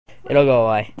It'll go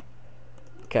away.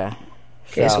 Okay.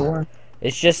 Okay, so So what?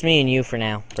 it's just me and you for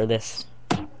now for this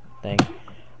thing.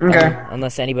 Okay.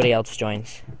 Unless anybody else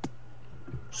joins.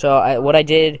 So what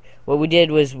we did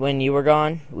was when you were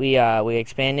gone, we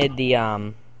expanded the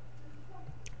I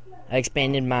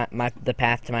expanded the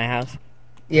path to my house,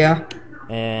 Yeah.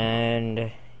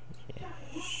 and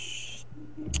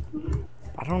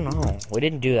I don't know. We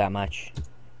didn't do that much.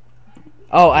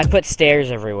 Oh, I put stairs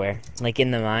everywhere, like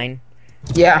in the mine.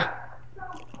 Yeah.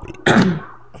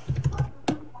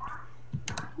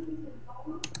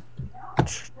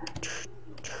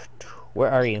 Where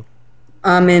are you?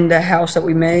 I'm in the house that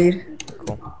we made.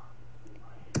 Cool.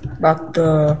 About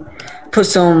to put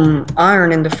some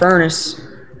iron in the furnace.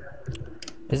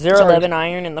 Is there Sorry. 11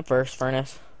 iron in the first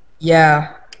furnace?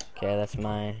 Yeah. Okay, that's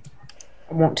my.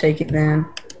 I won't take it then.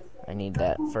 I need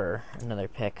that for another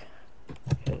pick.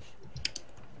 Because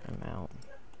I'm out.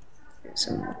 Get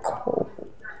some coal.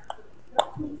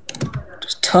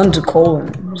 There's tons of coal in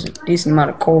there. There's a decent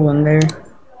amount of coal in there.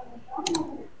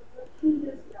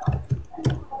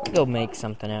 Go make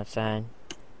something outside.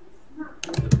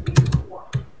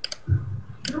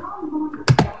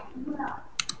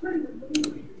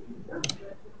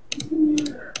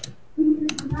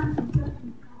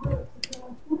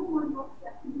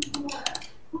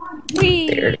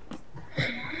 There.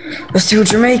 Let's see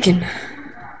what you're making.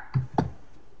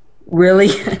 Really?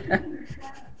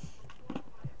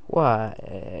 What?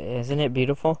 Isn't it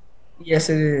beautiful? Yes,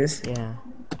 it is. Yeah.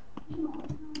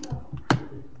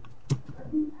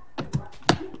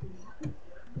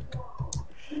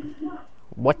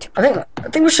 What? I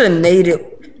think we should have made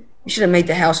it. We should have made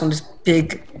the house on this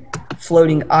big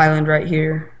floating island right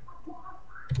here.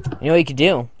 You know what you could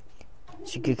do?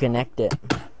 So you could connect it.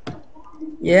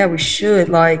 Yeah, we should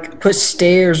like put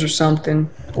stairs or something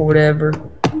or whatever.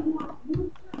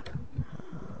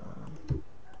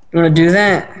 You want to do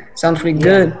that? Sounds pretty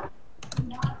good.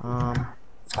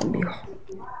 It's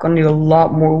gonna need a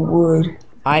lot more wood.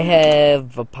 I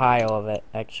have a pile of it,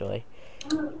 actually.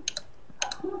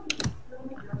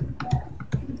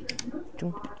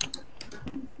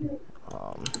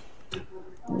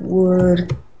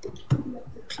 Wood.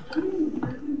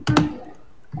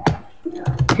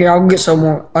 Here, I'll get some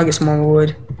more. I'll get some more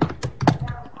wood.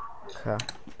 Okay.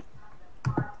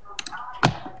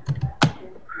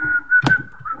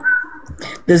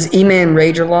 Does E-Man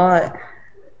rage a lot?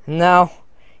 No,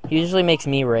 he usually makes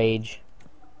me rage.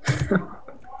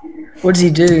 What does he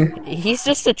do? He's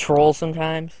just a troll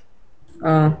sometimes.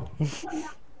 I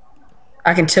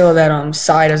can tell that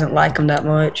Sai doesn't like him that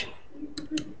much.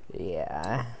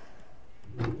 Yeah.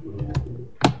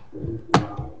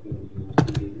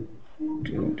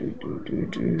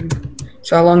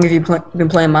 So how long have you been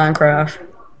playing Minecraft?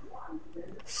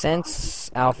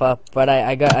 Since alpha, but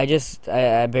I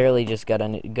barely just got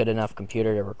a good enough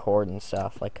computer to record and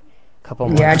stuff. Like a couple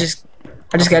months. Yeah, I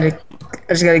just got a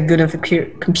good enough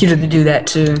computer to do that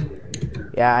too.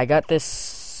 Yeah, I got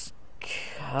this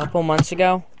couple months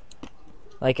ago.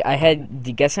 Like I had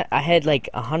like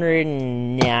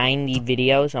 190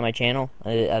 videos on my channel,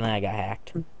 and then I got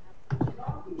hacked.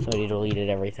 Somebody deleted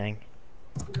everything.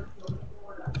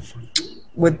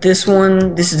 With this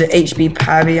one, this is the HP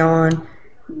Pavilion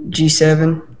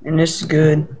G7, and this is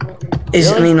good. Really?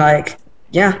 I mean, like,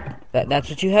 yeah, That's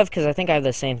what you have? Because I think I have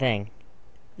the same thing.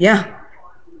 yeah.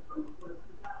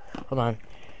 Hold on.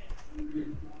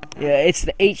 Yeah, it's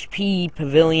the HP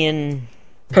Pavilion.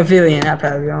 Pavilion, not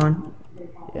Pavilion.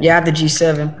 Yeah, I have the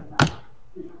G7.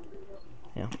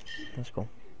 Yeah, that's cool.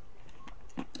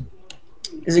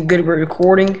 Is it good with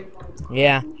recording?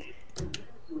 Yeah.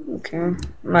 Okay.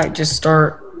 Might just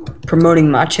start promoting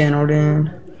my channel then.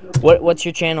 What's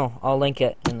your channel? I'll link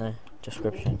it in the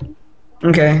description.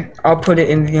 Okay, I'll put it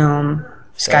in the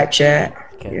Skype chat.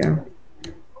 Okay. Yeah.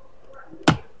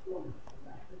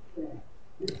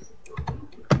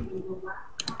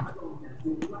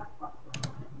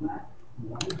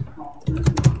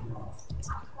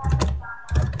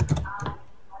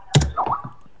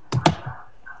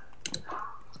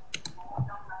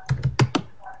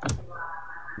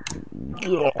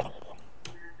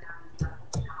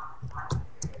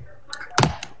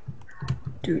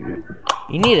 Dude,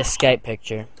 You need a Skype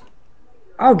picture.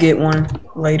 I'll get one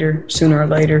later, sooner or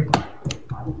later.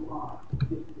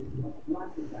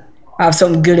 I have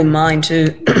something good in mind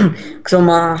too, because on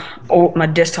my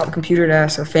desktop computer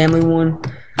that's a family one,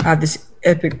 I have this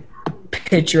epic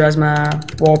picture as my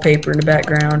wallpaper in the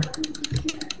background.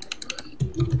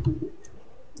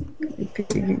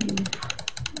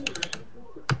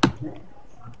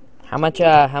 How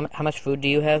much food do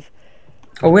you have?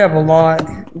 Oh, we have a lot.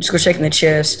 Just go check in the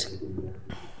chest.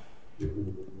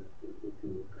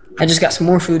 I just got some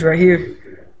more food right here.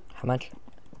 How much?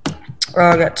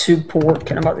 I got 2 pork,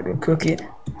 and I'm about to go cook it.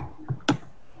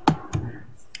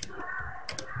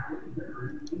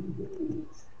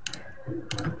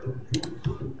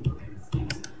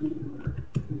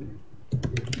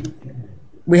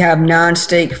 We have 9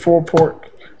 steak, 4 pork,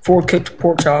 4 cooked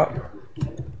pork chop.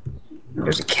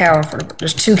 There's a cow in front of.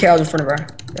 There's 2 cows in front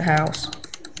of the house.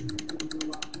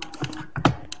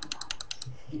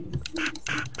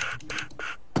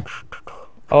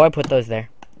 Oh, I put those there.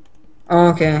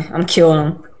 Okay, I'm killing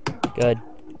them. Good.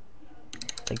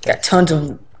 Like Got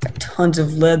that. tons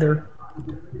of leather.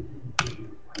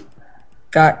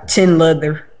 Got 10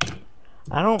 leather.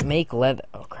 I don't make leather.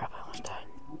 Oh crap! I almost died.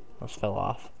 Almost fell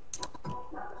off.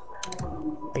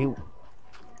 Are you?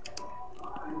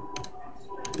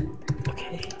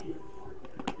 Okay.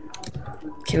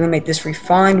 Okay, let me make this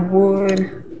refined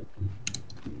wood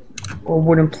or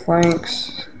wooden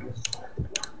planks.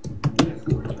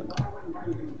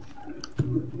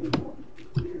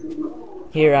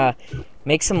 Here,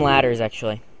 make some ladders.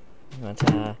 Actually, let's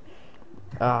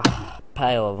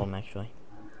pile of them actually.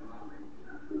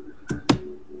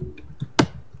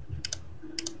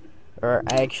 Or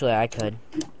actually, I could.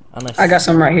 Unless I got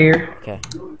some right here. Okay.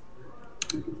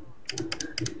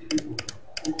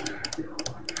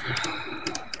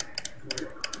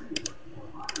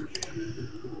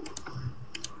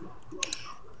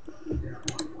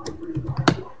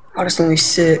 Oh, that's only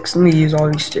 6. Let me use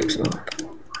all these sticks up.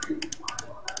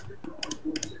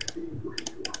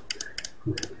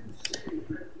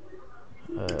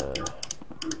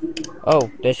 Oh,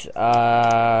 this.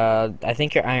 I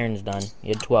think your iron's done. You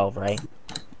had 12, right?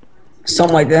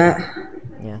 Something like that.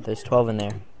 Yeah, there's 12 in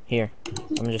there. Here,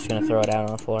 I'm just gonna throw it out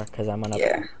on the floor because I'm gonna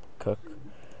Yeah. cook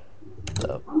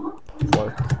the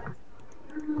pork.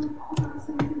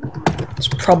 It's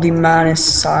probably minus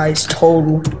size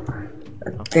total.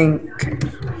 I think.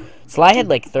 Sly had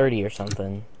like 30 or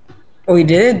something. Oh, he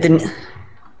did? Didn't.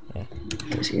 Yeah.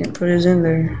 Guess he didn't put his in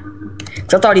there.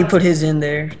 'Cause I thought he put his in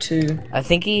there too. I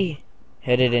think he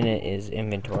had it in his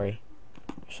inventory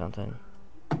or something.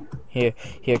 Here,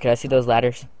 can I see those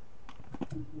ladders?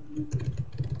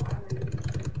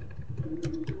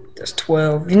 That's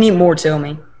 12. If you need more, tell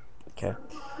me. Okay.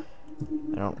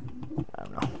 I don't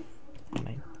know.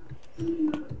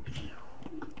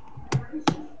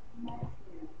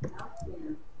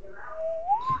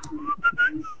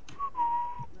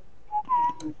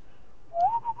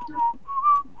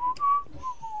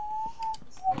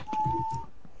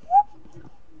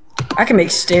 I can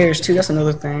make stairs too. That's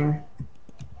another thing.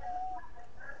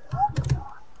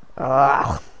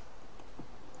 Ugh.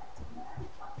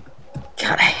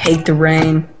 God, I hate the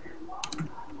rain.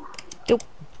 Doop.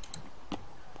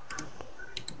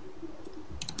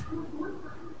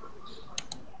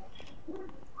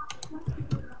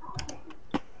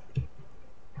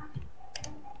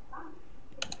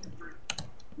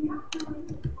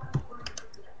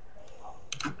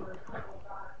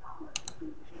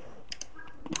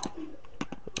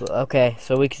 Okay,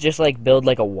 so we could just like build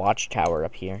like a watchtower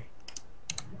up here.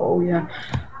 Oh yeah.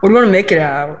 What do you want to make it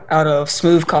out of?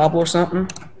 Smooth cobble or something?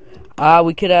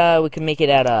 We could make it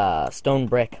out of stone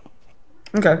brick.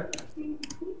 Okay.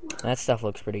 That stuff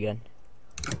looks pretty good.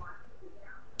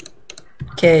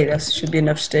 Okay, that should be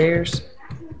enough stairs.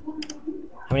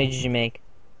 How many did you make?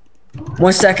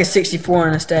 1 stack of 64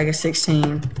 and a stack of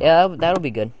 16. Yeah, that'll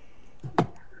be good.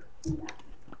 You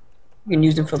can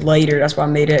use them for later. That's why I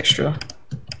made extra.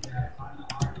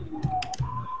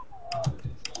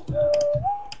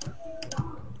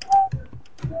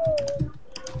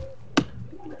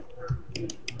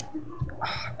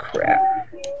 Oh, crap.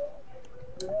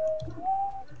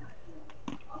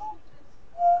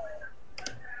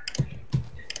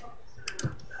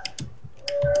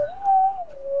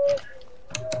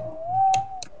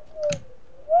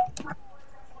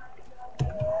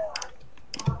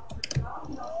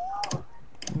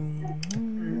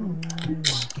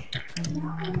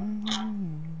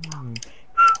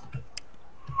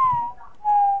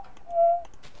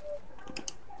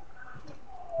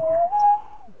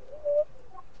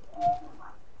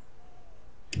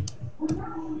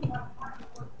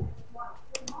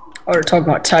 Oh, they're talking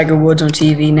about Tiger Woods on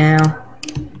TV now.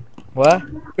 What?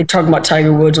 They're talking about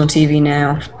Tiger Woods on TV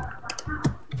now.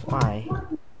 Why?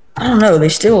 I don't know. They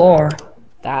still are.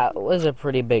 That was a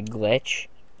pretty big glitch.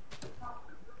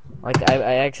 Like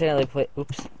I accidentally put.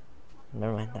 Oops.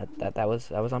 Never mind. That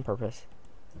was on purpose.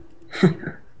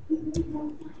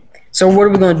 So what are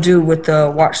we going to do with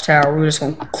the watchtower? We're just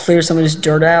going to clear some of this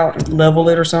dirt out and level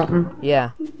it or something?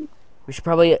 Yeah. We should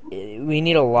probably. We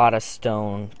need a lot of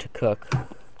stone to cook.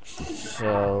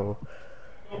 So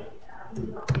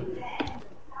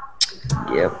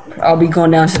Yep. I'll be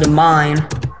going down to the mine.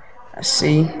 I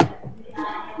see.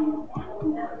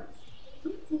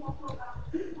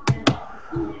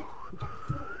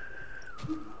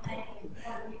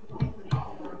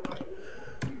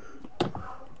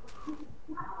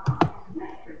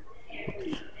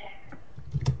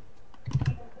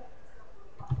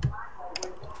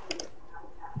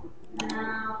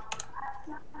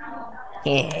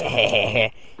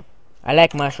 I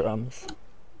like mushrooms.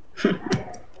 I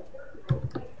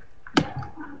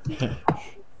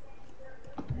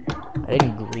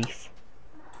didn't grief.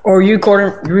 Or are you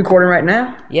recording? You recording right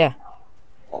now? Yeah.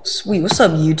 Oh, sweet. What's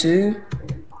up, YouTube?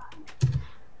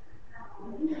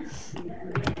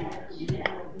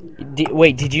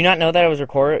 Wait, did you not know that I was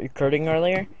recording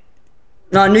earlier?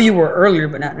 No, I knew you were earlier,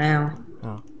 but not now.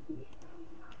 Oh.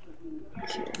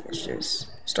 Okay, let's just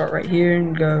start right here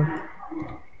and go.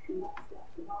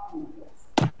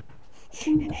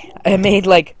 I made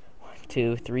like 1,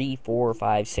 2, 3, 4,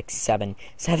 5, 6, 7.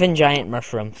 7 giant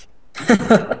mushrooms.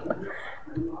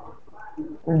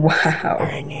 Wow.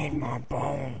 I need my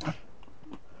bone.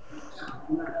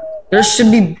 There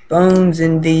should be bones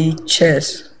in the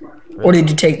chest. Or did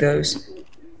you take those?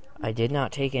 I did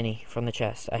not take any from the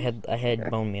chest. I had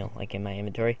bone meal like in my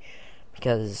inventory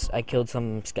because I killed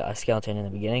a skeleton in the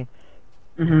beginning.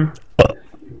 Mm-hmm.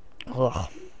 Ugh.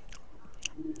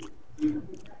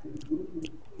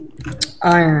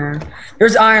 Iron.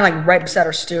 There's iron like right beside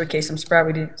our staircase. I'm surprised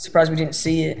we didn't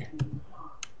see it.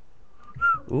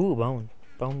 Ooh, bone.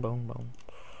 Bone.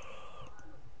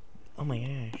 Oh my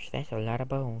gosh, that's a lot of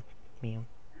bone meal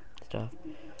stuff.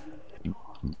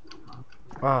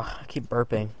 Ugh, I keep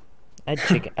burping. I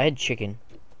had chicken.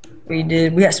 We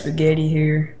did. We had spaghetti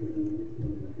here.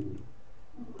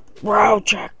 Wow,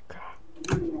 check.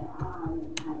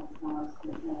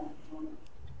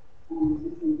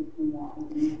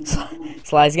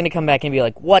 Sly's gonna come back and be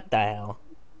like, "What the hell?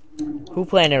 Who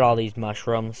planted all these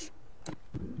mushrooms?"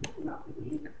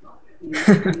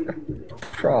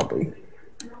 Probably.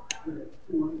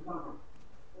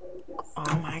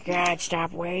 Oh my god,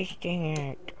 stop wasting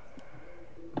it.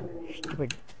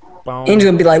 Stupid bone. Angel's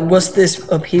gonna be like, "What's this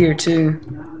up here too?"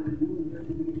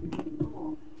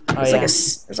 Oh, It's yeah.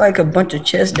 there's like a bunch of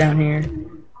chests down here.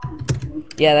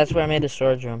 Yeah, that's where I made the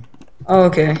storage room. Oh,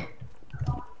 okay.